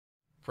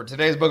For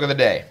today's book of the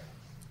day,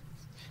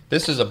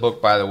 this is a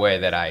book, by the way,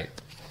 that I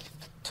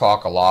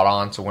talk a lot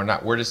on. So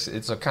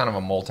it's a kind of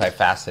a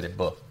multifaceted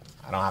book.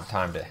 I don't have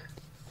time to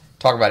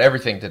talk about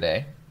everything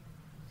today,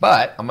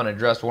 but I'm going to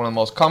address one of the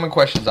most common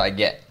questions I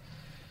get.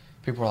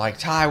 People are like,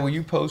 Ty, will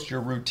you post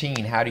your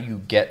routine? How do you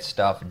get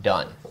stuff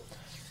done?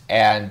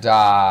 And,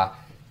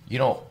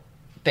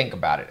 think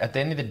about it. At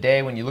the end of the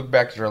day, when you look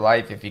back at your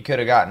life, if you could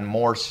have gotten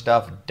more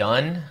stuff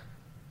done,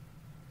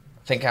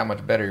 think how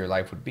much better your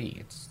life would be.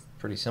 It's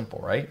pretty simple,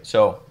 right?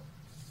 So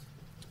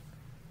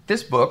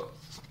this book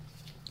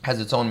has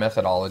its own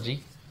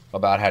methodology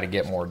about how to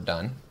get more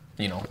done.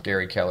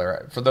 Gary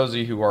Keller. For those of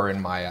you who are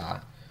in my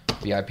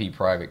VIP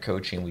private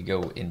coaching, we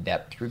go in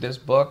depth through this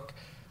book.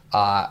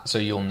 So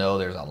you'll know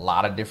there's a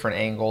lot of different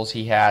angles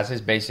he has.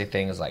 His basic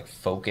thing is like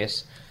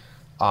focus.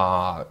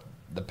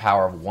 The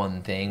power of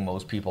one thing.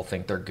 Most people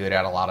think they're good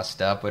at a lot of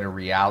stuff, but in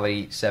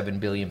reality, 7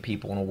 billion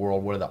people in the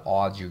world, what are the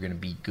odds you're going to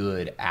be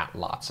good at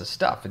lots of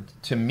stuff? And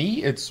to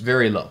me, it's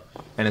very low,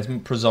 and it's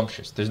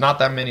presumptuous. There's not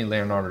that many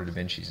Leonardo da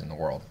Vinci's in the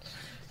world.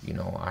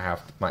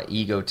 My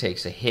ego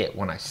takes a hit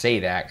when I say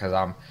that because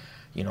I'm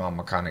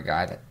a kind of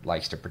guy that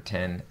likes to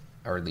pretend,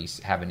 or at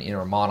least have an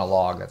inner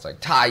monologue that's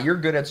like, Ty, you're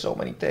good at so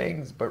many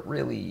things, but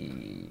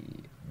really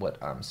what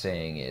I'm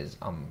saying is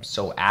I'm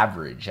so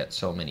average at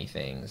so many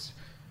things.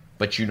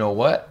 But you know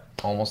what?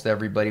 Almost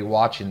everybody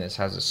watching this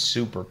has a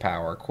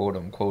superpower, quote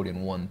unquote,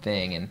 in one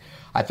thing. And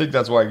I think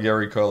that's why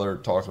Gary Keller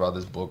talks about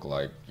this book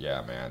like,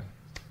 yeah, man,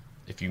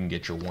 if you can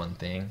get your one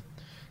thing.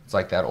 It's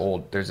like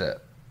there's a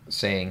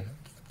saying,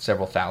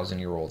 several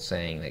thousand-year-old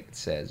saying that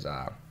says,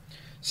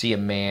 see a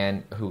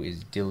man who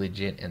is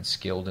diligent and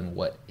skilled in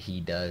what he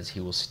does, he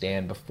will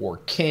stand before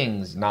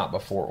kings, not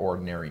before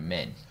ordinary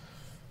men.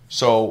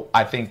 So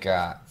I think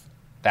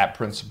that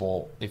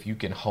principle, if you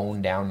can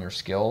hone down your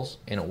skills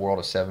in a world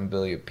of 7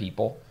 billion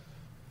people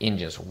in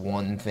just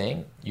one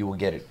thing, you will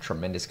get a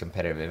tremendous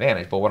competitive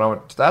advantage. But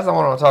that's not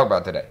what I want to talk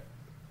about today,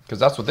 because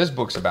that's what this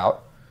book's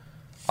about.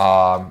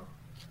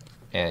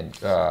 And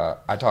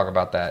I talk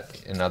about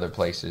that in other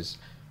places.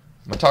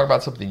 I'm going to talk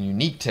about something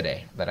unique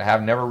today that I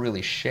have never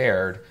really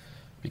shared,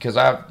 because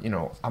I'm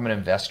an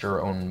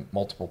investor, own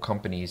multiple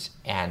companies,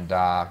 and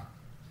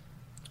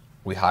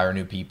we hire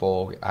new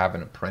people. I have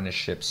an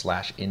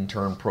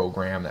apprenticeship/intern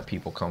program that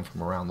people come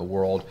from around the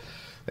world.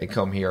 They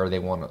come here, they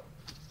want to,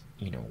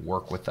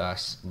 work with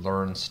us,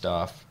 learn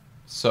stuff.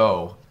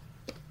 So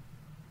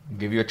I'll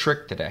give you a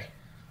trick today.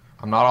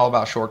 I'm not all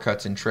about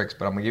shortcuts and tricks,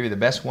 but I'm going to give you the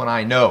best one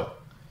I know.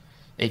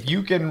 If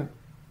you can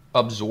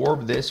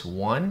absorb this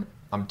one,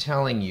 I'm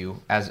telling you,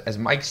 as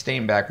Mike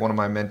Steinbach, one of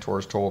my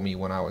mentors, told me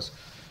when I was,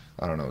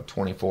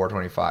 24,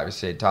 25, he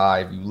said,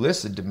 Ty, if you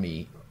listen to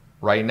me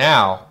right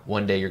now,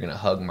 one day you're going to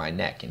hug my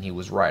neck. And he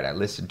was right. I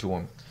listened to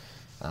him,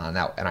 and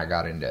I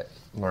got into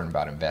learning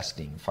about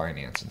investing,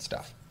 finance, and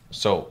stuff.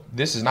 So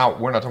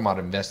we're not talking about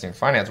investing in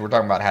finance. We're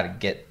talking about how to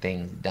get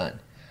things done.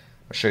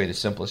 I'll show you the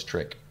simplest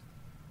trick.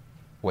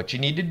 What you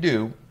need to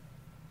do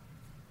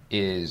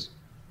is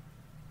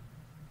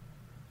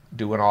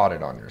do an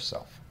audit on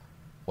yourself.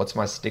 What's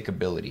my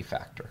stickability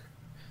factor?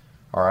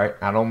 All right?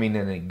 I don't mean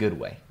in a good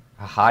way.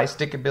 A high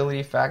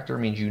stickability factor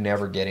means you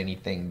never get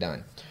anything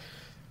done.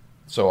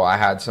 So I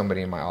had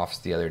somebody in my office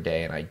the other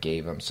day, and I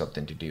gave them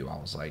something to do. I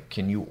was like,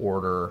 can you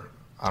order,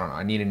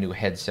 I need a new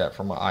headset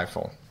for my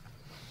iPhone.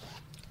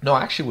 No,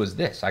 actually it was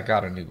this. I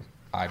got a new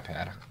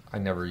iPad. I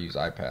never use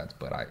iPads,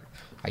 but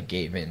I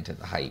gave in to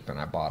the hype, and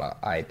I bought an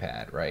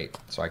iPad, right?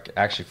 So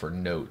actually for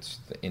notes,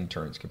 the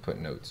interns can put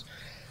notes.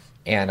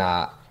 And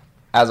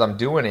as I'm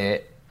doing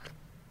it,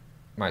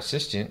 my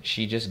assistant,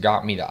 she just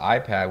got me the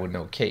iPad with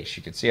no case.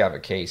 You can see I have a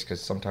case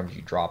because sometimes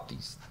you drop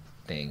these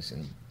things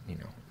and,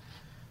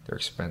 they're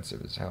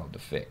expensive as hell to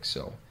fix.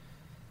 So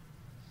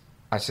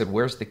I said,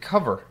 where's the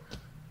cover?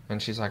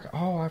 And she's like,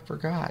 oh, I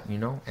forgot,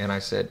 And I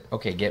said,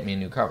 okay, get me a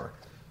new cover.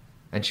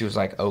 And she was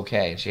like,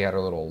 okay. And she had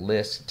her little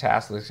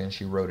task list, and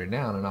she wrote it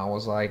down. And I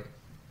was like,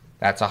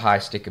 that's a high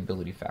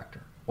stickability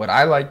factor. What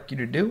I like you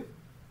to do,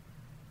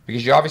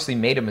 because you obviously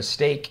made a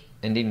mistake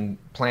and didn't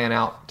plan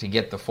out to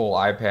get the full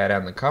iPad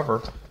and the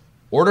cover,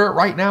 order it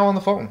right now on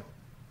the phone.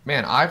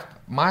 Man,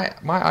 my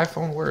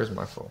iPhone, where is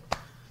my phone?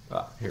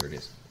 Here it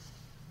is.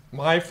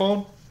 My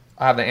iPhone,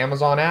 I have the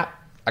Amazon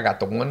app. I got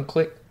the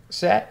one-click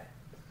set.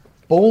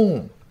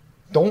 Boom.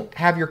 Don't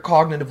have your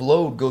cognitive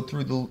load go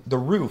through the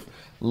roof.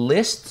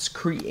 Lists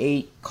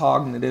create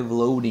cognitive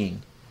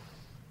loading.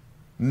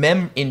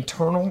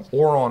 Internal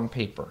or on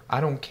paper.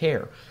 I don't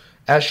care.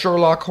 As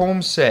Sherlock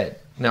Holmes said,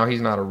 now he's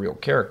not a real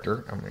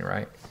character,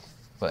 right?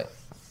 But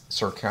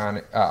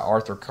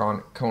Arthur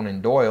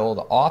Conan Doyle,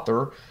 the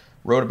author,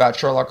 wrote about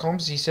Sherlock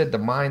Holmes. He said the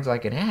mind's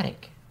like an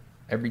attic.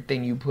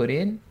 Everything you put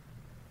in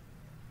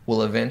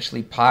will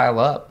eventually pile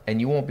up, and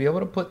you won't be able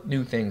to put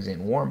new things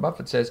in. Warren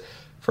Buffett says,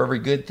 for every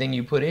good thing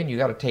you put in, you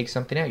got to take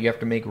something out. You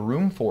have to make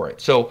room for it.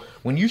 So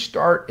when you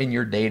start in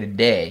your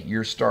day-to-day,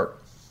 you start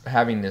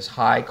having this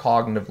high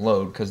cognitive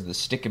load because of the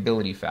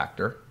stickability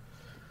factor.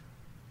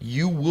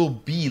 you will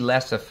be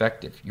less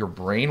effective. Your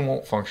brain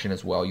won't function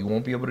as well. You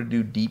won't be able to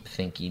do deep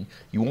thinking.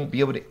 You won't be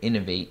able to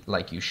innovate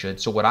like you should.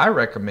 So what I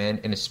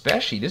recommend, and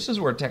especially this is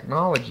where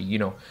technology,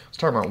 I was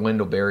talking about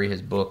Wendell Berry,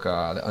 his book,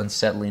 The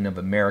Unsettling of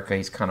America.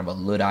 He's kind of a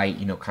Luddite,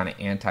 kind of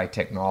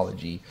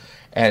anti-technology.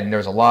 And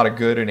there's a lot of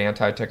good in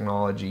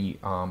anti-technology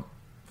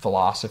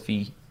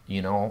philosophy.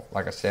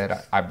 Like I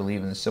said, I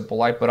believe in the simple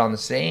life. But on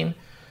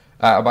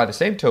by the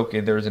same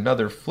token, there's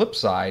another flip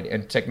side,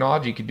 and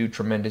technology can do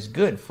tremendous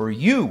good for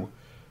you.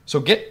 So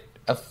get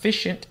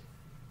efficient,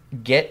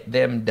 get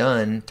them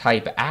done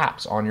type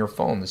apps on your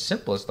phone. The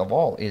simplest of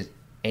all is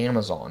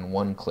Amazon,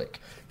 one click.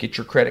 Get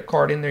your credit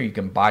card in there. You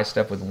can buy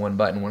stuff with one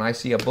button. When I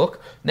see a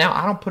book, now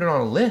I don't put it on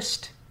a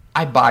list.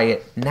 I buy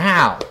it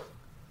now.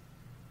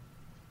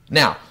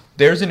 Now,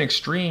 there's an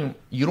extreme.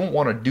 You don't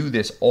want to do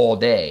this all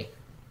day,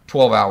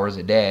 12 hours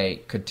a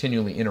day,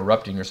 continually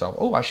interrupting yourself.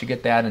 Oh, I should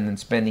get that, and then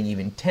spending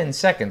even 10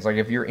 seconds. Like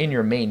if you're in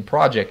your main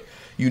project,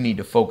 you need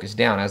to focus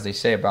down. As they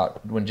say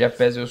about when Jeff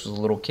Bezos was a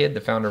little kid, the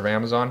founder of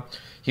Amazon,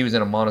 he was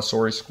in a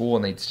Montessori school,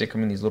 and they'd stick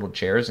him in these little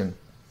chairs, and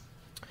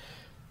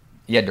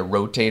he had to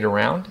rotate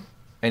around.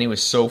 And he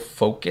was so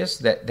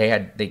focused that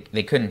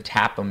they couldn't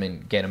tap him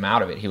and get him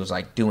out of it. He was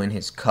like doing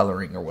his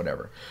coloring or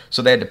whatever.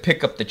 So they had to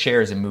pick up the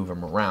chairs and move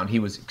him around. He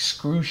was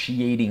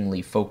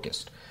excruciatingly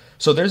focused.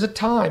 So there's a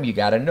time, you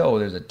got to know,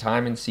 there's a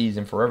time and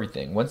season for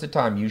everything. When's the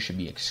time you should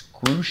be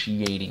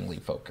excruciatingly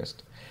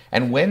focused?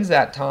 And when's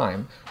that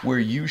time where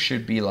you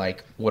should be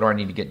like, what do I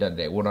need to get done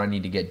today? What do I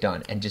need to get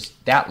done? And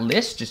just that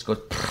list just goes,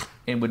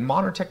 and with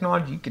modern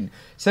technology, you can,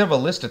 instead of a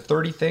list of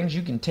 30 things,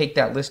 you can take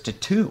that list to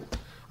 2.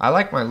 I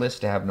like my list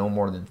to have no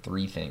more than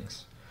 3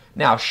 things.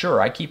 Now, sure,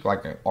 I keep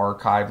like an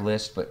archive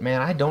list, but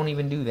man, I don't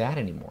even do that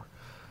anymore.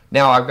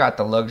 Now I've got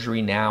the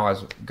luxury now.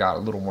 I've got a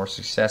little more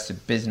success in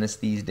business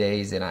these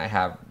days, and I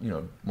have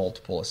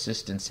multiple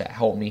assistants that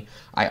help me.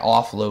 I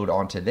offload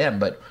onto them,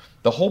 but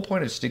the whole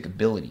point of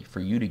stickability for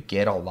you to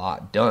get a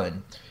lot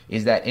done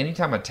is that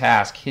anytime a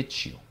task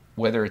hits you,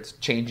 whether it's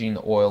changing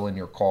the oil in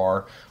your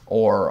car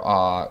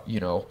or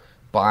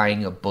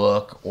buying a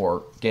book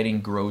or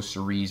getting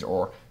groceries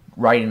or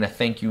writing a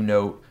thank you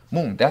note,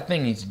 boom, that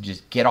thing needs to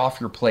just get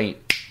off your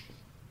plate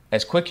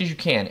as quick as you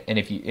can. And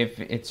if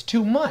it's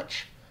too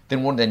much,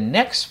 then one of the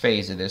next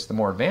phase of this, the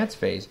more advanced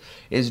phase,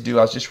 is I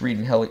was just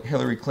reading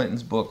Hillary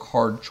Clinton's book,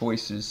 Hard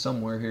Choices,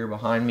 somewhere here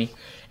behind me.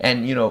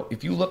 And,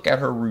 if you look at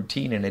her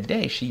routine in a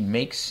day, she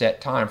makes set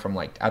time from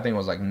I think it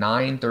was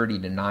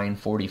 9:30 to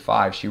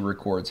 9:45. She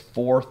records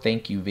 4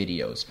 thank you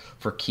videos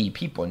for key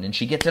people. And then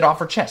she gets it off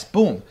her chest.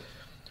 Boom.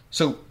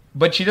 So,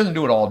 but she doesn't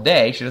do it all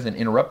day. She doesn't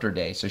interrupt her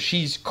day. So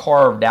she's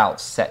carved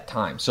out set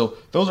time. So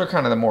those are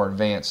kind of the more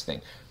advanced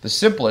thing. The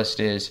simplest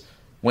is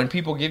when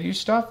people give you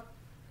stuff,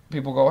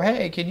 people go,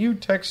 hey, can you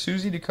text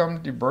Susie to come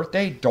to your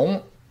birthday?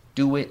 Don't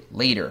do it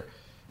later.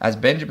 As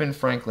Benjamin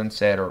Franklin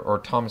said, or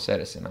Thomas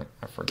Edison,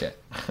 I forget.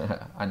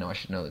 I know I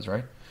should know this,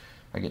 right?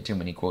 I get too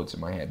many quotes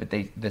in my head. But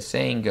the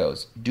saying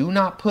goes, do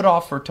not put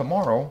off for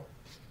tomorrow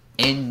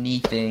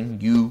anything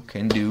you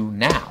can do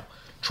now.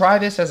 Try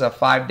this as a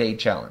 5-day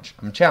challenge.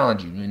 I'm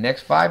challenging you in the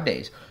next 5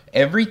 days.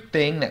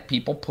 Everything that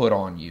people put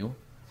on you,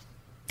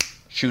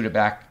 shoot it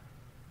back.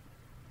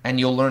 And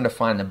you'll learn to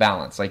find the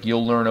balance. Like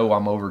you'll learn, oh,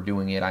 I'm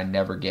overdoing it. I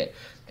never get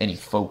any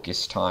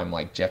focus time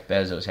like Jeff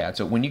Bezos had.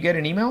 So when you get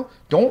an email,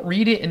 don't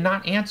read it and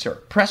not answer.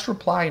 Press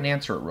reply and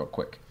answer it real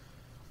quick.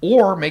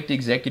 Or make the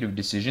executive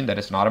decision that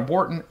it's not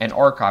important and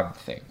archive the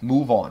thing.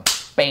 Move on.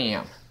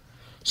 Bam.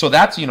 So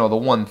that's, the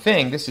one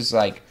thing. This is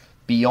like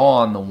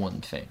beyond the one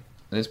thing.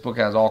 This book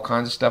has all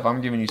kinds of stuff.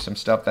 I'm giving you some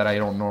stuff that I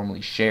don't normally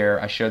share.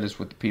 I share this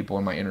with the people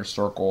in my inner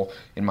circle,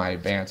 in my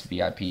advanced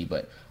VIP,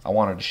 but I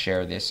wanted to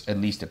share this, at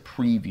least a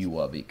preview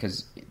of it,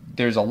 because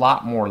there's a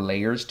lot more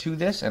layers to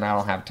this, and I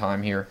don't have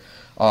time here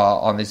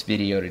on this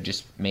video to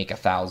just make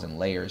 1,000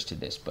 layers to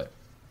this. But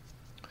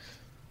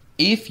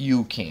if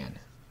you can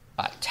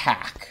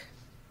attack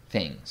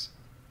things,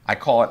 I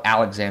call it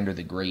Alexander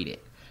the Great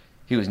it.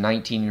 He was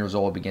 19 years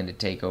old, began to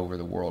take over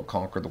the world,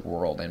 conquer the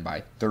world, and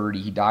by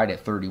 30, he died at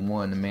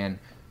 31, the man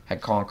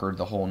had conquered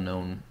the whole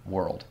known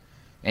world.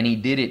 And he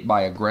did it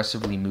by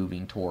aggressively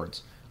moving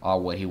towards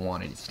what he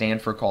wanted.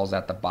 Stanford calls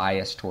that the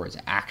bias towards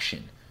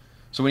action.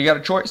 So when you got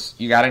a choice,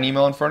 you got an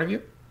email in front of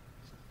you,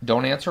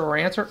 don't answer or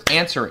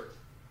answer it.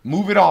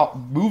 Move it off,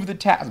 move the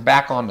task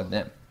back onto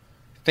them.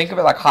 Think of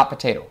it like hot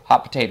potato.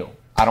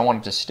 I don't want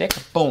it to stick,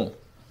 boom.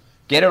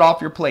 Get it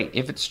off your plate.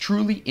 If it's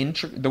truly and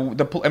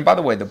by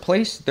the way,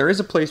 there is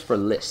a place for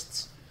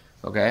lists.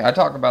 Okay, I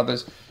talk about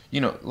this. A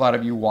lot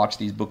of you watch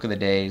these book of the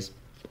days,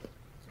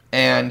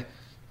 and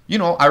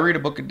I read a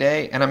book a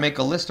day, and I make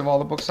a list of all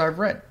the books I've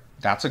read.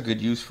 That's a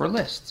good use for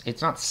lists.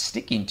 It's not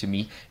sticking to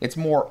me. It's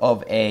more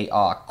of a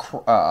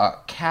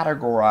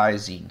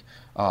categorizing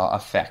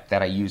effect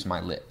that I use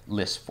my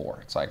list for.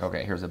 It's like,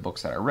 okay, here's the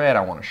books that I read.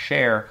 I want to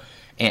share,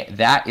 and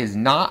that is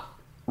not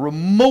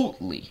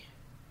remotely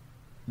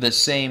the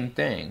same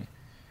thing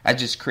as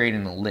just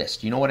creating a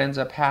list. You know what ends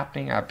up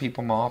happening? I have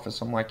people in my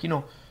office. I'm like,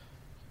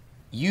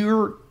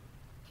 you're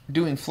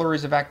doing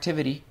flurries of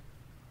activity,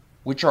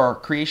 which are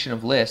creation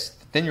of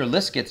lists Then your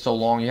list gets so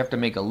long, you have to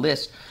make a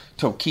list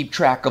to keep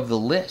track of the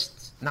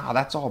lists. Nah,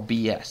 that's all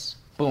BS.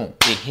 Boom.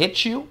 It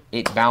hits you,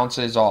 it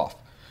bounces off.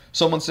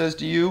 Someone says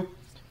to you,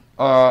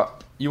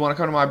 you want to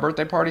come to my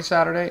birthday party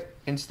Saturday?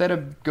 Instead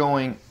of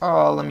going,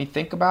 oh, let me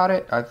think about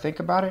it,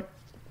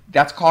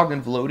 that's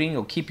cognitive loading.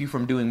 It'll keep you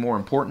from doing more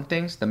important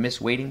things. The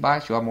missed waiting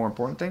bias, you'll have more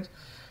important things.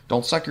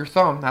 Don't suck your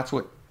thumb. That's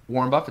what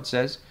Warren Buffett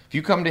says. If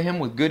you come to him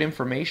with good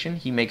information,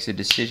 he makes a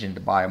decision to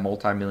buy a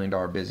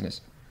multi-million-dollar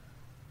business.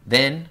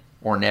 Then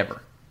or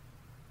never.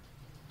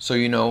 So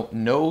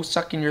no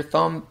sucking your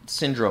thumb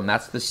syndrome.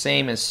 That's the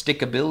same as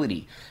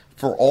stickability.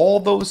 For all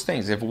those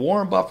things, if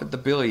Warren Buffett, the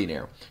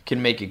billionaire,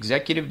 can make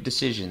executive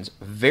decisions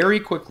very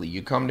quickly,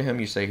 you come to him,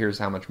 you say, here's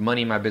how much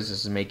money my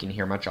business is making,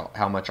 how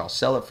much I'll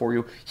sell it for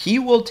you. He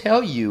will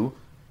tell you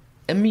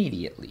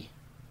immediately.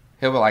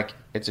 He'll be like,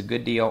 it's a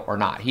good deal or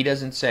not. He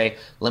doesn't say,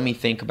 let me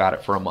think about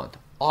it for a month.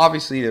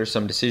 Obviously, there's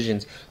some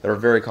decisions that are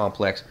very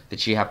complex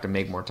that you have to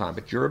make more time.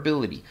 But your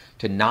ability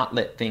to not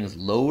let things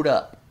load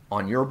up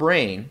on your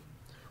brain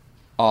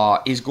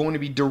is going to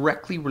be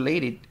directly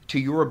related to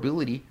your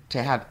ability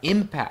to have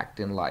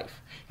impact in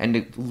life and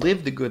to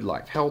live the good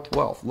life, health,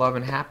 wealth, love,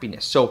 and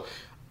happiness. So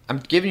I'm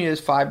giving you this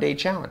 5-day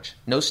challenge.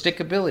 No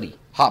stickability,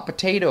 hot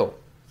potato,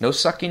 no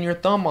sucking your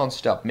thumb on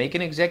stuff. Make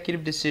an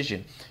executive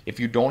decision. If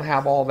you don't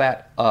have all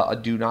that,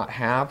 do not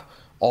have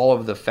all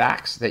of the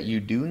facts that you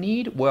do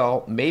need,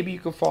 well, maybe you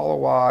could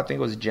follow, I think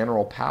it was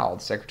General Powell,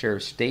 the Secretary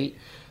of State,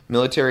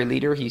 military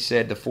leader. He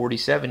said the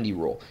 40-70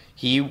 rule.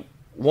 He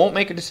won't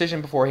make a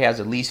decision before he has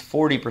at least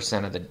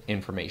 40% of the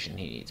information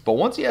he needs. But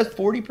once he has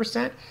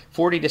 40%,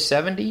 40 to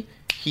 70,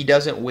 he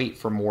doesn't wait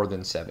for more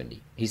than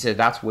 70. He said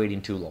that's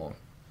waiting too long.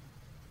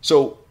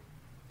 So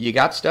you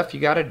got stuff you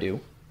got to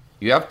do.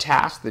 You have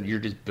tasks that you're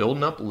just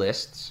building up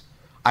lists.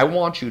 I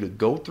want you to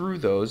go through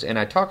those, and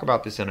I talk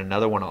about this in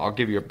another one. I'll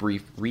give you a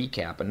brief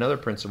recap. Another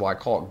principle, I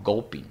call it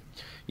gulping.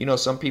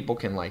 Some people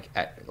can, like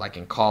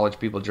in college,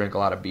 people drink a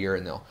lot of beer,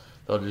 and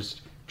they'll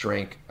just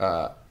drink,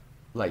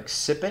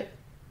 sip it,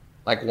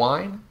 like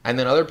wine. And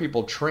then other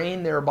people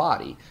train their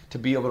body to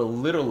be able to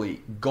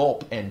literally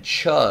gulp and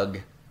chug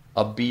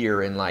a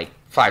beer in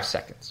 5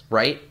 seconds,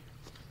 right?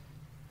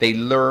 They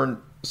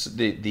learn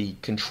the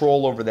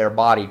control over their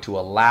body to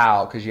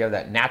allow, because you have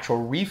that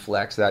natural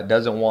reflex that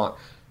doesn't want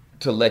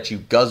to let you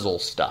guzzle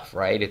stuff,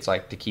 right? It's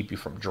like to keep you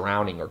from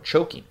drowning or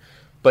choking.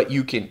 But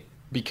you can,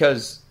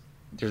 because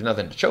there's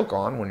nothing to choke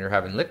on when you're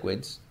having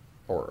liquids,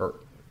 or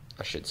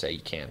I should say you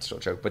can still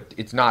choke, but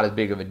it's not as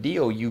big of a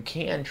deal. You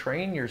can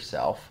train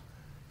yourself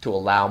to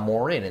allow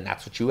more in, and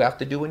that's what you have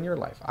to do in your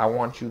life. I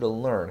want you to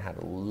learn how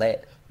to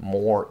let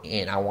more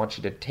in. I want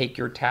you to take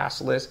your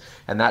task list,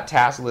 and that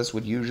task list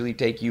would usually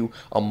take you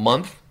a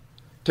month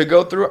to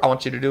go through. I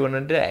want you to do it in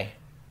a day.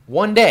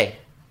 One day.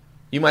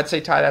 You might say,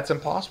 Ty, that's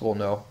impossible.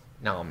 No,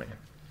 man.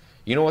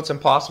 You know what's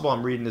impossible?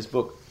 I'm reading this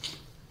book,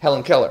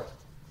 Helen Keller.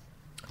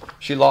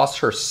 She lost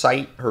her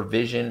sight, her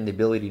vision, the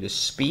ability to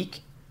speak,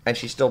 and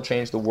she still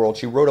changed the world.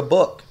 She wrote a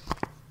book.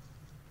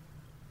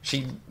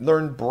 She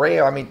learned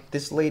Braille.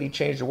 This lady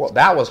changed the world.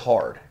 That was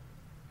hard,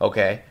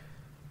 okay?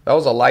 That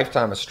was a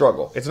lifetime of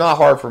struggle. It's not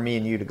hard for me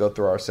and you to go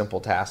through our simple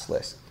task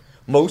list.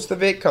 Most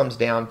of it comes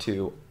down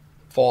to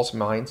false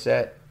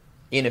mindset,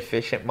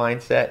 inefficient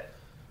mindset,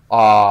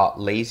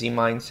 lazy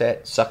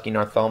mindset, sucking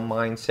our thumb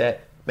mindset.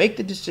 Make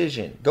the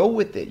decision. Go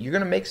with it. You're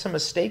going to make some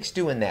mistakes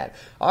doing that.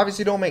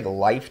 Obviously, don't make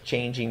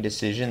life-changing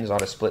decisions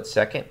on a split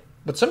second,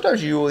 but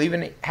sometimes you will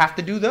even have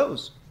to do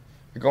those.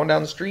 You're going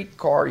down the street,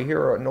 car, you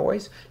hear a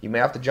noise, you may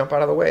have to jump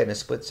out of the way in a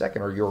split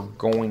second, or you're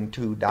going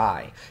to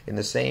die. In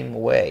the same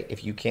way,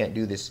 if you can't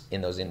do this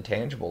in those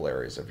intangible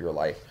areas of your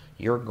life,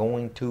 you're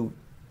going to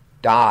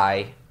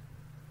die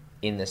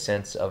in the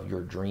sense of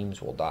your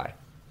dreams will die.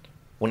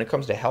 When it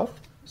comes to health,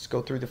 let's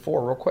go through the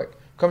 4 real quick. When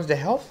it comes to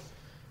health,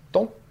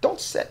 don't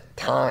set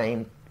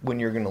time when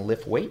you're going to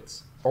lift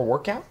weights or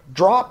work out.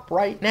 Drop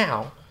right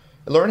now.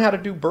 Learn how to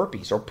do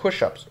burpees or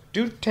push-ups.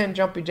 Do 10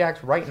 jumping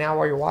jacks right now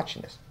while you're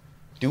watching this.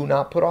 Do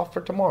not put off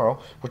for tomorrow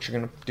what you're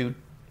going to do,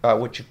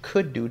 what you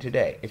could do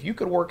today. If you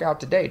could work out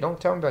today, don't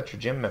tell me about your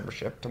gym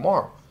membership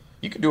tomorrow.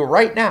 You can do it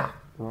right now.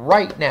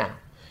 Right now.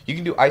 You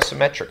can do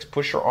isometrics.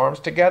 Push your arms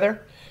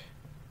together.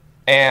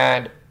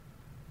 And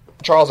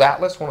Charles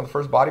Atlas, one of the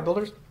first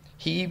bodybuilders,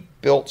 he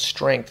built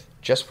strength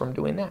just from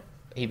doing that.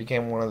 He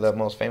became one of the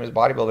most famous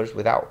bodybuilders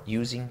without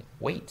using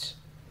weights.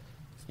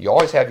 You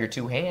always have your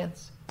 2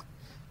 hands,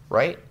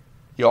 right?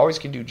 You always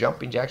can do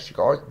jumping jacks.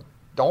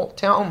 Don't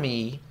tell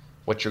me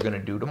what you're going to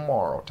do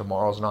tomorrow.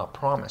 Tomorrow's not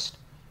promised.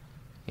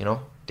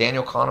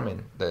 Daniel Kahneman,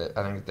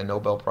 I think the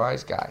Nobel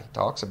Prize guy,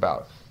 talks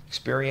about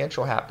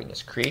experiential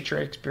happiness. Create your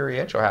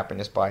experiential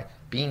happiness by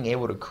being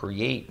able to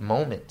create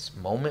moments,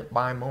 moment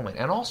by moment,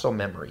 and also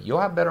memory. You'll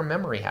have better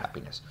memory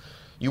happiness.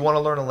 You want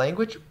to learn a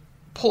language?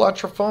 Pull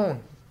out your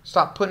phone.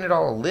 Stop putting it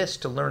on a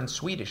list to learn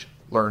Swedish.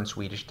 Learn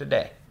Swedish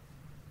today.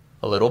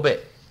 A little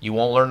bit. You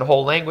won't learn the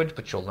whole language,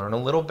 but you'll learn a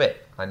little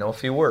bit. I know a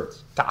few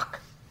words.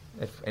 Tack.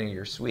 If any of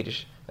you're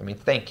Swedish,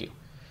 thank you.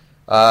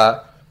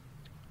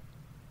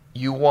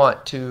 You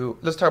want to,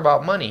 let's talk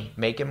about money,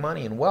 making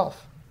money and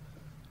wealth.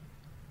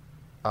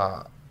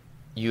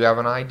 You have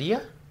an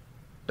idea?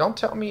 Don't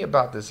tell me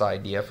about this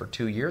idea for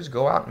 2 years.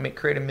 Go out and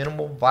create a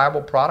minimal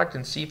viable product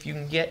and see if you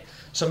can get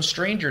some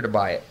stranger to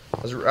buy it.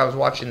 I was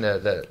watching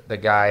the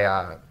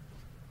guy.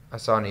 I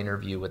saw an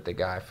interview with the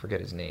guy. I forget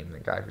his name. The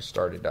guy who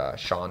started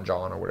Sean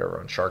John or whatever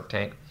on Shark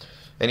Tank,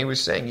 and he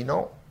was saying,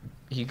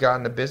 he got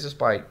in the business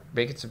by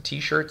making some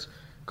T-shirts,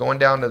 going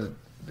down to the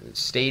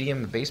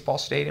stadium, the baseball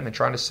stadium, and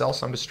trying to sell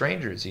some to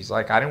strangers. He's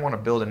like, I didn't want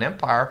to build an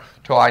empire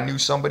till I knew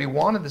somebody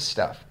wanted this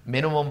stuff.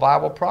 Minimum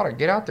viable product.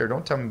 Get out there.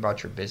 Don't tell me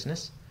about your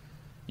business.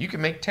 You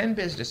can make 10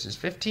 businesses,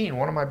 15.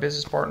 One of my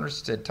business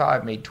partners said,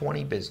 Todd made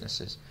 20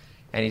 businesses,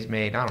 and he's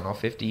made, I don't know,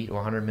 $50 to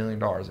 $100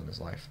 million in his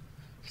life.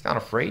 He's not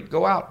afraid.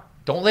 Go out.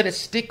 Don't let it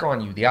stick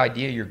on you, the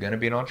idea you're going to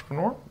be an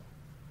entrepreneur.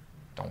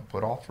 Don't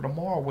put off for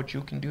tomorrow what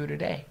you can do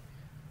today.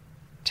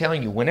 I'm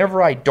telling you,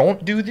 whenever I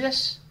don't do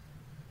this,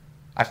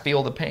 I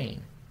feel the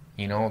pain.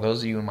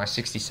 Those of you in my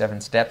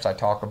 67 steps, I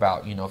talk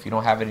about, if you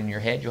don't have it in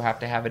your head, you'll have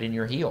to have it in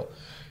your heel.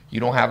 You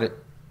don't have it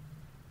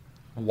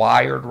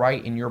wired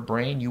right in your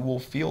brain, you will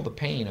feel the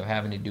pain of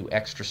having to do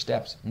extra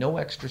steps. No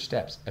extra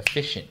steps.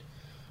 Efficient.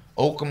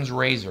 Occam's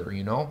razor,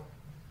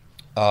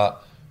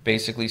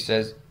 basically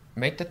says,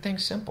 make the thing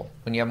simple.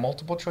 When you have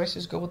multiple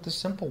choices, go with the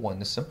simple one.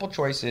 The simple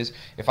choice is,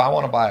 if I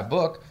want to buy a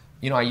book,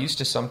 I used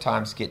to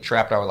sometimes get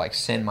trapped. I would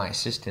send my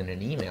assistant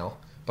an email,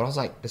 but I was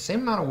like, the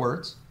same amount of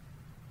words,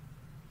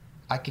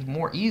 I could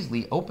more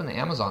easily open the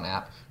Amazon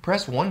app,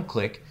 press one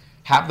click,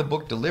 have the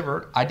book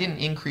delivered. I didn't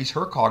increase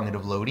her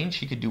cognitive loading.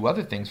 She could do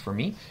other things for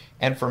me.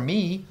 And for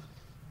me,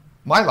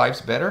 my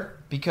life's better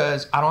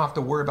because I don't have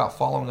to worry about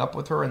following up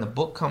with her, and the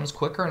book comes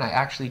quicker, and I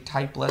actually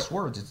type less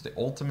words. It's the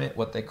ultimate,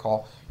 what they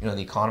call, the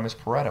economist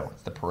Pareto.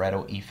 It's the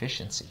Pareto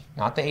efficiency.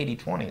 Not the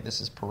 80-20.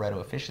 This is Pareto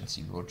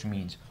efficiency, which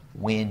means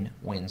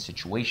win-win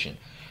situation.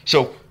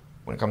 So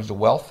when it comes to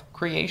wealth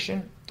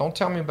creation, don't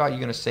tell me about you're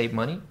going to save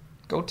money.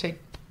 Go take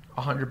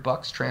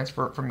 $100,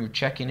 transfer it from your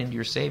checking into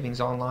your savings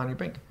online, your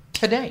bank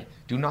today.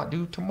 Do not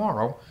do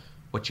tomorrow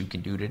what you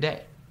can do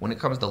today. When it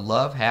comes to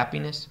love,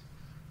 happiness,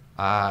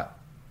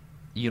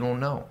 you don't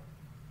know.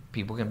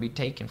 People can be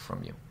taken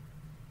from you.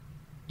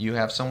 You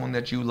have someone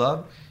that you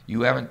love,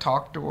 you haven't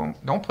talked to them.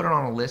 Don't put it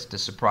on a list to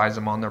surprise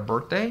them on their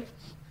birthday.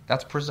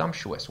 That's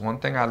presumptuous. One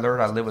thing I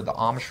learned, I lived with the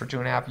Amish for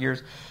 2.5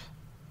 years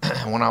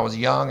when I was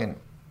young, and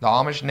the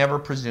Amish never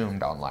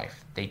presumed on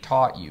life. They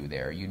taught you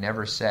there. You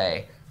never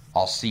say,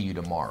 I'll see you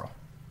tomorrow.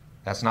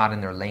 That's not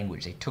in their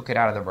language. They took it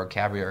out of their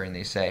vocabulary and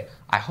they say,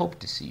 I hope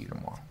to see you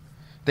tomorrow.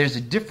 There's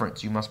a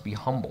difference. You must be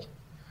humble.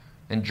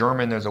 In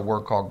German, there's a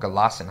word called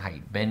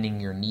Gelassenheit,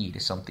 bending your knee to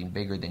something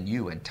bigger than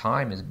you, and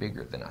time is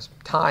bigger than us.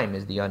 Time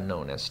is the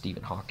unknown, as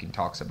Stephen Hawking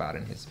talks about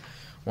in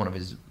one of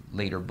his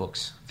later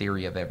books,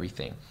 Theory of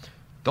Everything.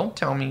 Don't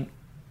tell me,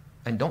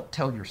 and don't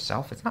tell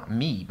yourself, it's not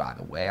me, by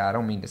the way, I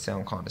don't mean to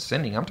sound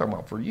condescending, I'm talking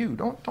about for you.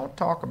 Don't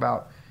talk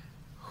about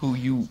who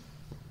you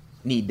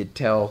need to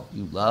tell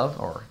you love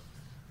or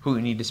who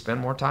you need to spend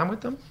more time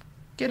with them.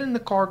 Get in the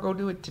car, go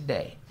do it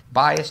today.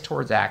 Bias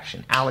towards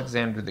action.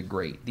 Alexander the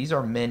Great. These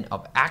are men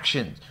of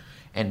action.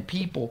 And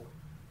people,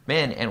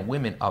 men and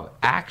women of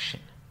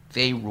action,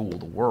 they rule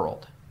the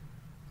world.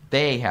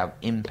 They have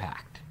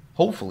impact.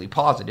 Hopefully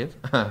positive,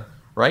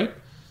 right?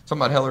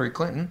 Something about Hillary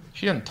Clinton.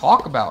 She doesn't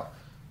talk about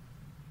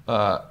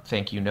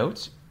thank you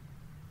notes.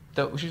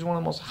 She's one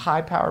of the most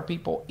high-powered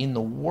people in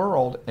the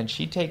world, and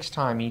she takes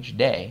time each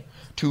day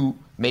to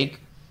make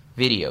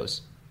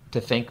videos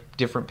to thank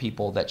different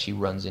people that she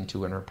runs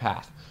into in her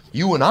path.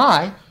 You and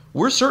I,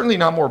 we're certainly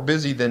not more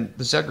busy than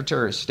the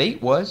Secretary of State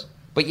was,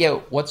 but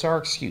yet, what's our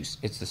excuse?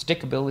 It's the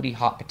stickability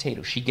hot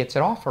potato. She gets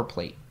it off her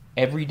plate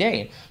every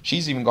day.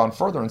 She's even gone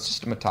further and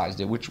systematized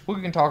it, which we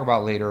can talk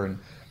about later. And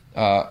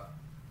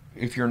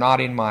if you're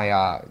not in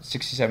my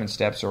 67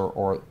 steps,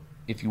 or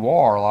if you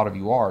are, a lot of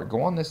you are,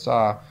 go on this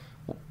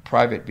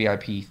private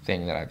VIP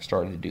thing that I've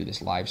started to do,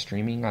 this live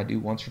streaming I do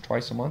once or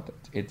twice a month.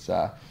 It's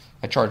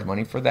I charge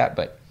money for that,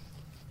 but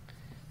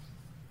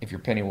if you're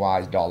penny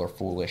wise, dollar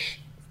foolish,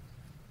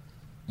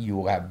 you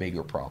will have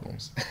bigger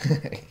problems.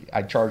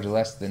 I charge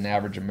less than the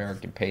average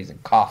American pays in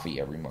coffee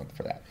every month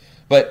for that.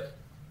 But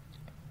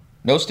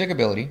no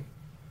stickability.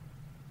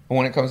 But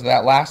when it comes to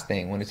that last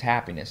thing, when it's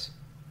happiness,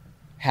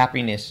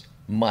 happiness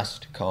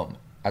must come,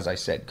 as I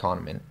said,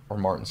 Kahneman or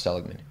Martin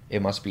Seligman.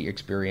 It must be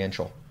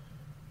experiential.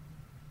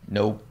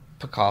 No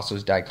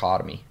Picasso's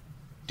dichotomy,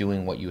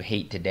 doing what you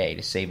hate today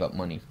to save up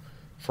money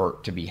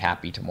to be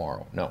happy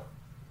tomorrow. No.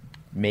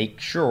 Make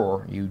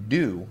sure you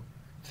do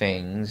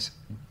things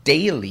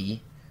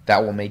daily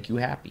that will make you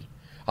happy.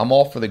 I'm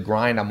all for the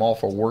grind. I'm all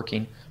for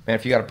working. Man,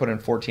 if you got to put in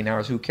 14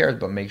 hours, who cares?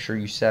 But make sure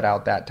you set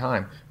out that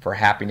time for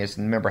happiness.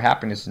 And remember,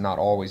 happiness is not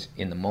always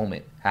in the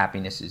moment.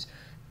 Happiness is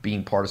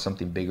being part of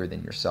something bigger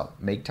than yourself.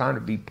 Make time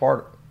to be part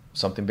of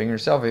something bigger than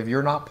yourself. If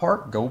you're not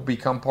part, go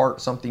become part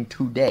of something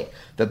today.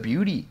 The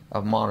beauty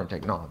of modern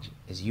technology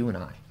is you and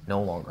I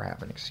no longer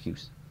have an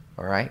excuse.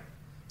 All right?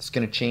 It's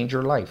going to change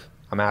your life.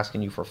 I'm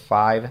asking you for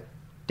 5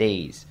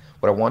 days.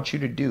 What I want you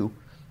to do,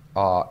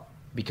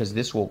 because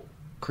this will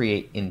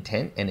create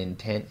intent, and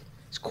intent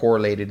is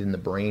correlated in the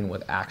brain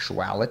with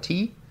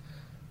actuality.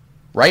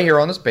 right here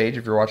on this page,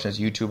 if you're watching this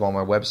YouTube, on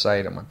my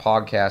website, on my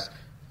podcast,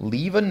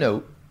 leave a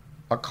note,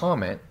 a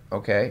comment,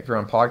 okay? If you're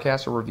on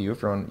podcast or review,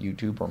 if you're on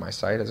YouTube or my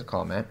site as a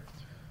comment,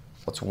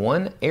 what's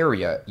one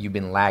area you've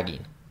been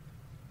lagging?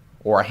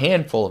 Or a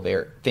handful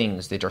of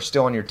things that are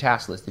still on your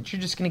task list that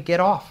you're just going to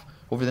get off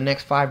over the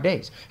next 5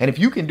 days. And if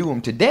you can do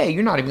them today,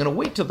 you're not even going to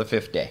wait till the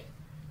 5th day.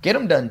 Get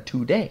them done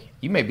today.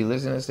 You may be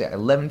listening to this at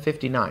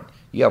 11:59.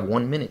 You have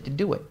 1 minute to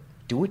do it.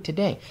 Do it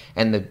today.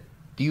 And the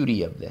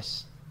beauty of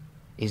this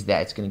is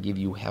that it's going to give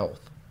you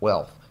health,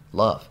 wealth,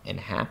 love, and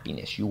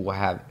happiness. You will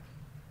have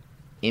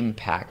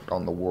impact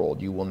on the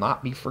world. You will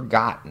not be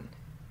forgotten.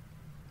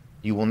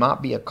 You will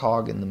not be a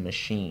cog in the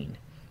machine.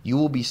 You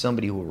will be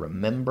somebody who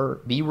will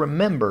be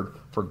remembered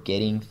for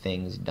getting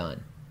things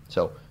done.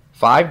 So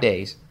 5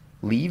 days,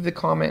 leave the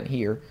comment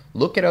here.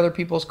 Look at other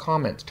people's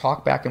comments.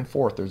 Talk back and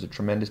forth. There's a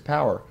tremendous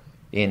power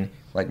in,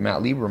 like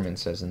Matt Lieberman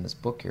says in this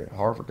book here, the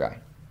Harvard guy,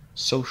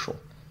 social.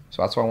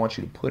 So that's why I want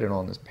you to put it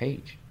on this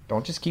page.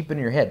 Don't just keep it in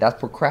your head.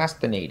 That's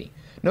procrastinating.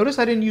 Notice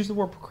I didn't use the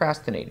word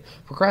procrastinating.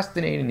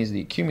 Procrastinating is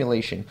the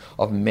accumulation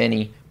of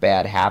many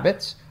bad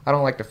habits. I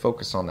don't like to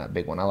focus on that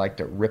big one. I like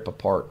to rip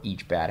apart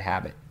each bad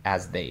habit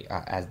as they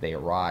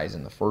arise.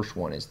 And the first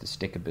one is the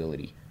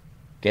stickability.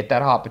 Get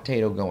that hot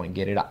potato going.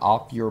 Get it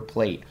off your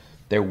plate.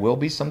 There will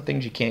be some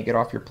things you can't get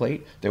off your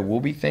plate. There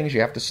will be things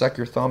you have to suck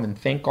your thumb and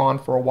think on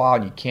for a while,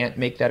 and you can't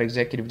make that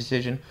executive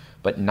decision.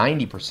 But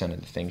 90% of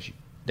the things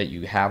that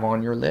you have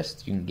on your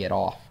list, you can get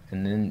off.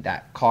 And then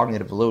that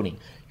cognitive loading,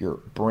 your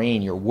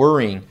brain, your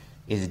worrying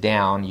is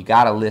down. You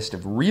got a list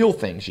of real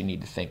things you need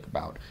to think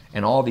about.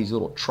 And all these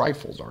little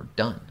trifles are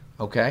done,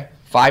 okay?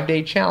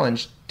 5-day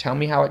challenge. Tell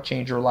me how it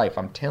changed your life.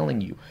 I'm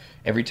telling you,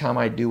 every time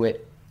I do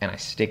it and I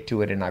stick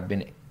to it, and I've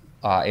been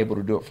able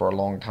to do it for a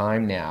long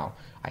time now,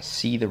 I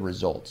see the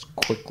results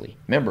quickly.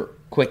 Remember,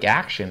 quick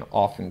action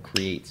often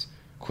creates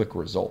quick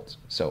results.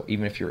 So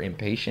even if you're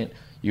impatient,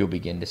 you'll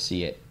begin to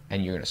see it,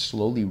 and you're going to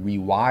slowly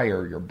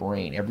rewire your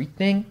brain.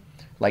 Everything,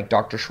 like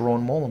Dr.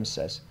 Sharon Mollum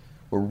says,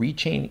 we're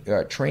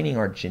training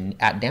our gene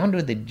down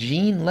to the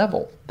gene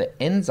level, the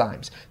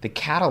enzymes, the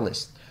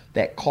catalysts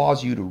that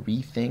cause you to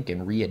rethink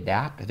and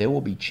readapt. They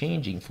will be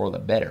changing for the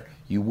better.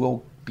 You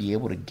will be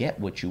able to get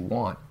what you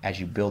want as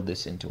you build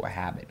this into a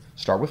habit.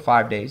 Start with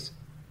 5 days,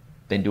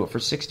 then do it for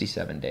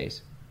 67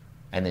 days,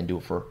 and then do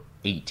it for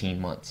 18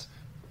 months.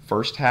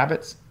 First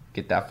habits,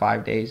 get that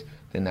 5 days,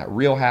 then that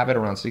real habit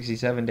around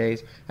 67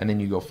 days, and then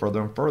you go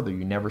further and further.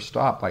 You never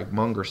stop. Like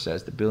Munger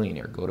says, the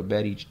billionaire, go to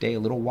bed each day a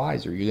little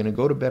wiser. You're going to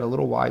go to bed a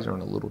little wiser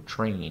and a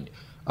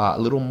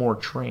little more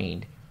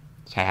trained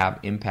to have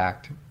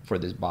impact for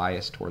this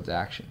bias towards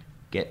action.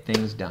 Get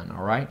things done,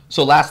 all right?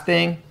 So last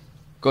thing,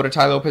 go to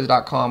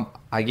TyLopez.com.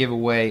 I give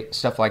away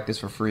stuff like this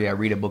for free. I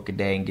read a book a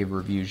day and give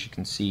reviews. You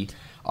can see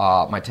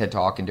my TED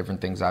Talk and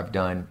different things I've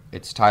done.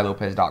 It's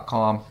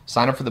TyLopez.com.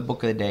 Sign up for the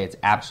book of the day. It's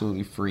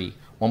absolutely free.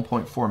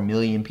 1.4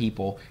 million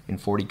people in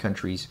 40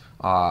 countries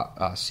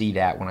see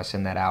that when I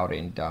send that out,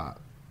 and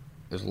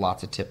there's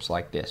lots of tips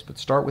like this. But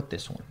start with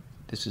this one.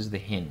 This is the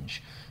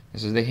hinge.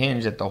 This is the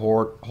hinge that the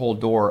whole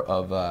door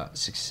of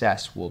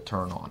success will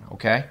turn on,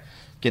 okay?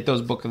 Get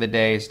those book of the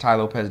days,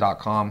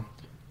 TyLopez.com,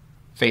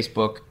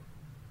 Facebook,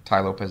 Ty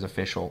Lopez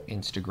Official,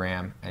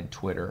 Instagram, and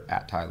Twitter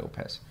at Ty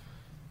Lopez.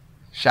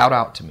 Shout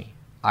out to me.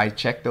 I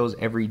check those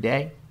every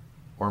day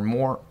or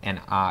more,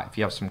 and if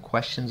you have some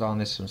questions on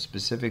this, some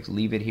specifics,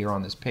 leave it here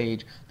on this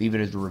page. Leave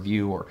it as a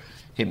review, or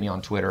hit me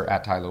on Twitter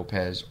at Ty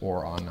Lopez,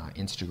 or on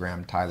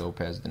Instagram, Ty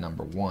Lopez, the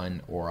number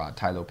 1, or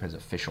Ty Lopez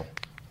Official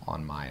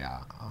on my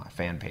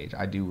fan page.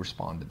 I do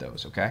respond to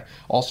those, okay?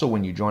 Also,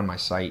 when you join my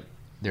site,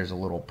 there's a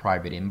little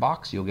private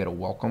inbox. You'll get a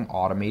welcome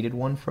automated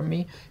one from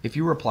me. If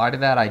you reply to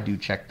that, I do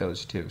check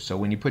those too. So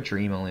when you put your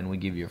email in, we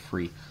give you a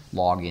free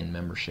login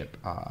membership.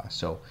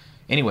 So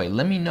anyway,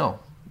 let me know.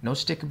 No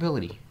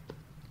stickability.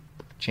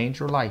 Change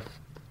your life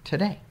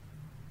today.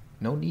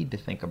 No need to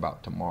think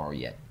about tomorrow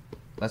yet.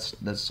 Let's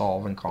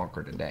solve and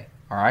conquer today.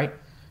 All right?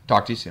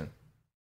 Talk to you soon.